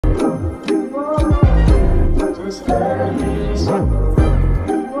Welcome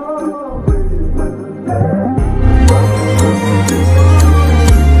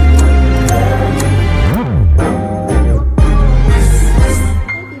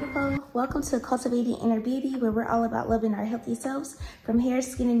to Cultivating Inner Beauty, where we're all about loving our healthy selves from hair,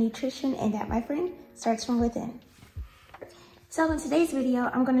 skin, and nutrition, and that, my friend, starts from within. So in today's video,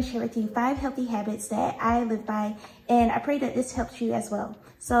 I'm going to share with you 5 healthy habits that I live by, and I pray that this helps you as well.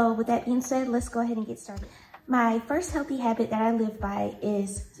 So with that being said, let's go ahead and get started. My first healthy habit that I live by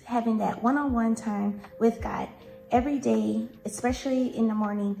is having that one-on-one time with God. Every day, especially in the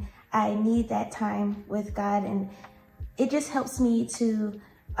morning, I need that time with God, and it just helps me to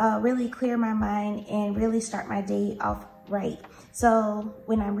really clear my mind and really start my day off right. So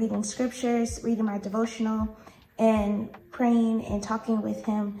when I'm reading scriptures, reading my devotional, and praying and talking with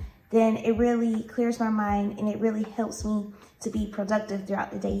him, then it really clears my mind and it really helps me to be productive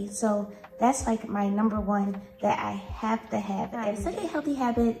throughout the day. So that's like my number one that I have to have. The second healthy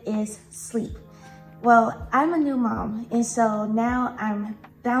habit is sleep. Well, I'm a new mom, and so now I'm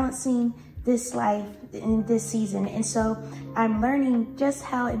balancing this life in this season. And so I'm learning just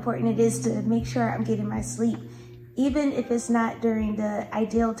how important it is to make sure I'm getting my sleep, even if it's not during the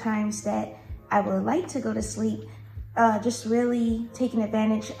ideal times that I would like to go to sleep. Just really taking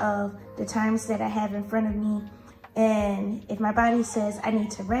advantage of the times that I have in front of me. And if my body says I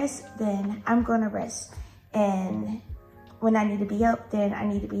need to rest, then I'm gonna rest. And when I need to be up, then I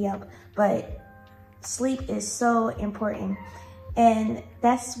need to be up. But sleep is so important. And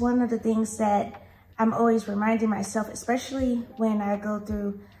that's one of the things that I'm always reminding myself, especially when I go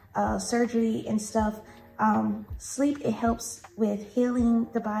through surgery and stuff. Sleep, it helps with healing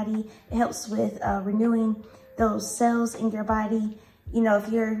the body. It helps with renewing those cells in your body. You know, if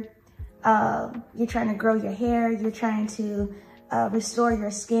you're trying to grow your hair, you're trying to restore your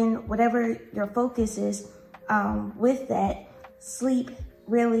skin, whatever your focus is with that, sleep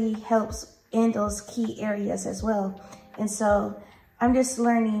really helps in those key areas as well. And so I'm just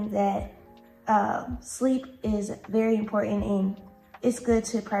learning that sleep is very important, and it's good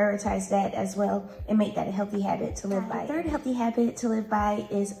to prioritize that as well and make that a healthy habit to live by. The third healthy habit to live by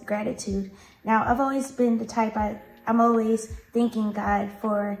is gratitude. Now, I've always been the type, I'm always thanking God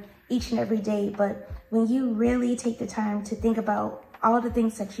for each and every day, but when you really take the time to think about all the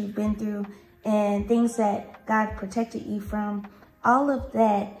things that you've been through and things that God protected you from, all of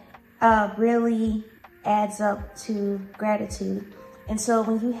that really adds up to gratitude. And so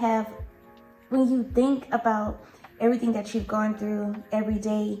when you think about everything that you've gone through every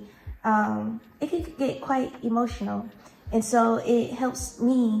day, it can get quite emotional. And so it helps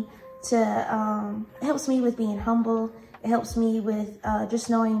me with being humble. It helps me with just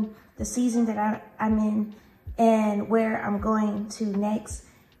knowing the season that I'm in and where I'm going to next.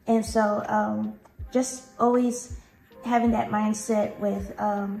 And so just always having that mindset with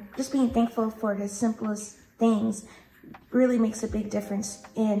just being thankful for the simplest things really makes a big difference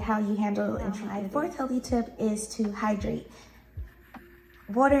in how you handle and treat. My fourth healthy tip is to hydrate.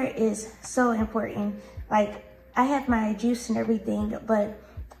 Water is so important. Like, I have my juice and everything, but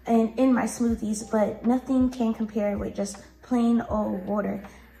in my smoothies, but nothing can compare with just plain old water.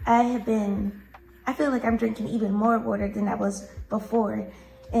 I feel like I'm drinking even more water than I was before.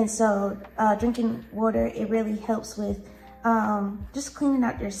 And so drinking water, it really helps with just cleaning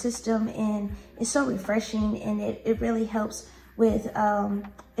out your system, and it's so refreshing, and it really helps with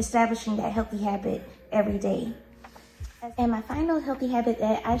establishing that healthy habit every day. And my final healthy habit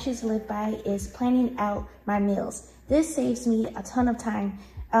that I choose to live by is planning out my meals. This saves me a ton of time.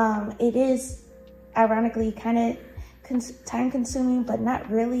 It is ironically kind of time consuming, but not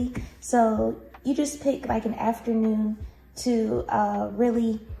really. So you just pick like an afternoon to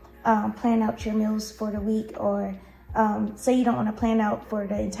really plan out your meals for the week, or say you don't want to plan out for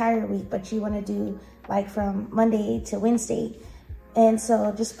the entire week, but you want to do like from Monday to Wednesday. And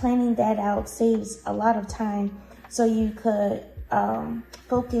so just planning that out saves a lot of time, so you could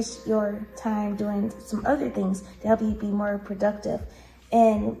focus your time doing some other things to help you be more productive.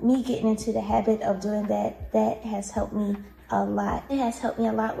 And me getting into the habit of doing that has helped me a lot. It has helped me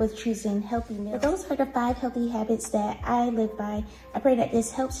a lot with choosing healthy meals. But those are the 5 healthy habits that I live by. I pray that this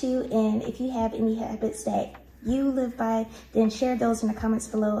helps you, and if you have any habits that you live by, then share those in the comments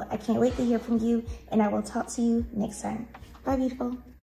below. I can't wait to hear from you, and I will talk to you next time. Bye, beautiful.